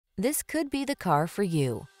This could be the car for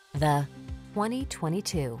you. The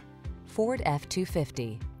 2022 Ford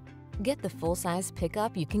F-250. Get the full-size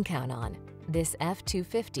pickup you can count on. This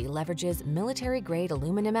F-250 leverages military-grade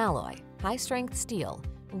aluminum alloy, high-strength steel,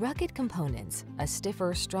 rugged components, a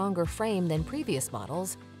stiffer, stronger frame than previous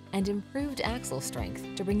models, and improved axle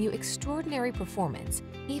strength to bring you extraordinary performance,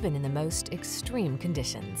 even in the most extreme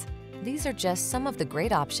conditions. These are just some of the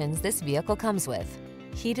great options this vehicle comes with: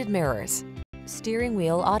 heated mirrors, steering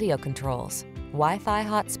wheel audio controls, Wi-Fi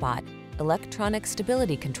hotspot, electronic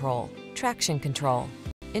stability control, traction control,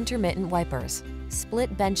 intermittent wipers,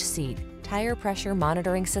 split bench seat, tire pressure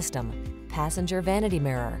monitoring system, passenger vanity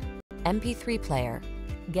mirror, MP3 player.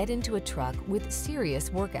 Get into a truck with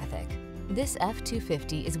serious work ethic. This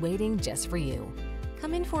F-250 is waiting just for you.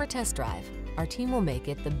 Come in for a test drive. Our team will make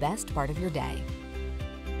it the best part of your day.